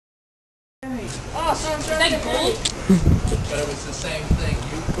Oh, so is that gold? But it was the same thing.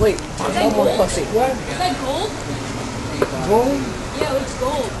 Wait, one more pussy. What? Is that gold? Gold? Yeah, it looks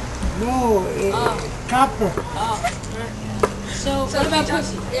gold. No, copper. So what about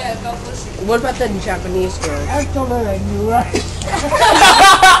pussy? Yeah, about pussy. What about the Japanese girl? I told her I knew, right?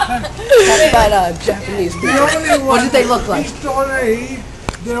 What about Japanese The girl? only one. What did they look like? He told her,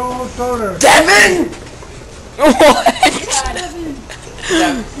 they all told her. Devin! What?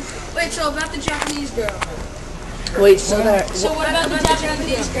 Wait, so about the Japanese girl. Wait, so there. So what about the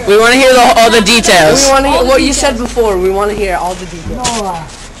Japanese girl? We want to hear all the details. We want to hear what you said before. We want to hear all the details. No,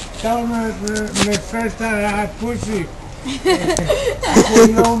 tell me the first time I had pussy. A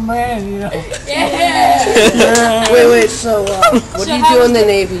young man, you know. Yeah. Wait, so what do you do in the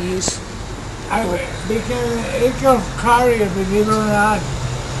Navy? You I became an aircraft carrier, believe it or not.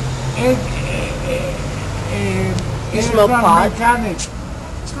 You smoke pot? Mechanic.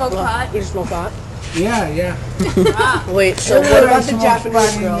 Smoke pot. You smoke pot? Yeah. Wait, so what about the Everybody Japanese smokes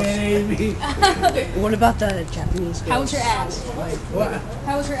pot in girls? the Navy. What about the Japanese girls? How was her ass? What?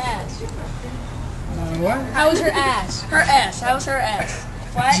 How was her ass? What? How was her ass? Her ass. How was her ass?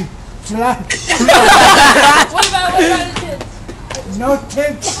 Flat? Flat. What about her tits? No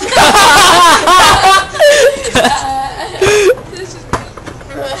tits.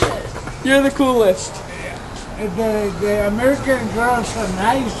 You're the coolest. The American girls are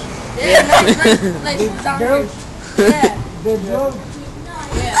nice. Yeah, nice Girls, Yeah. they don't.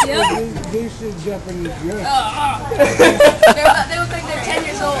 Yeah. This is Japanese girls. They look like they're 10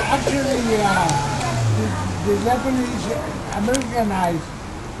 years old. Actually, the Japanese, Americanized,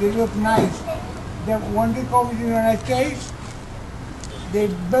 they look nice. When they come to the United States, they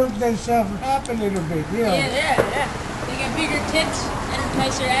built themselves up a little bit, you know. Yeah. They get bigger tits and a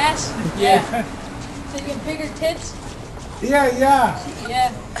nicer ass. Yeah. So you get bigger tits. Yeah. Yeah.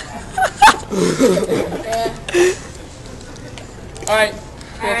 All right.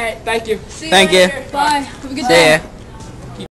 All right. Thank you. See you Thank you. later. Bye. Have a good See day. ya.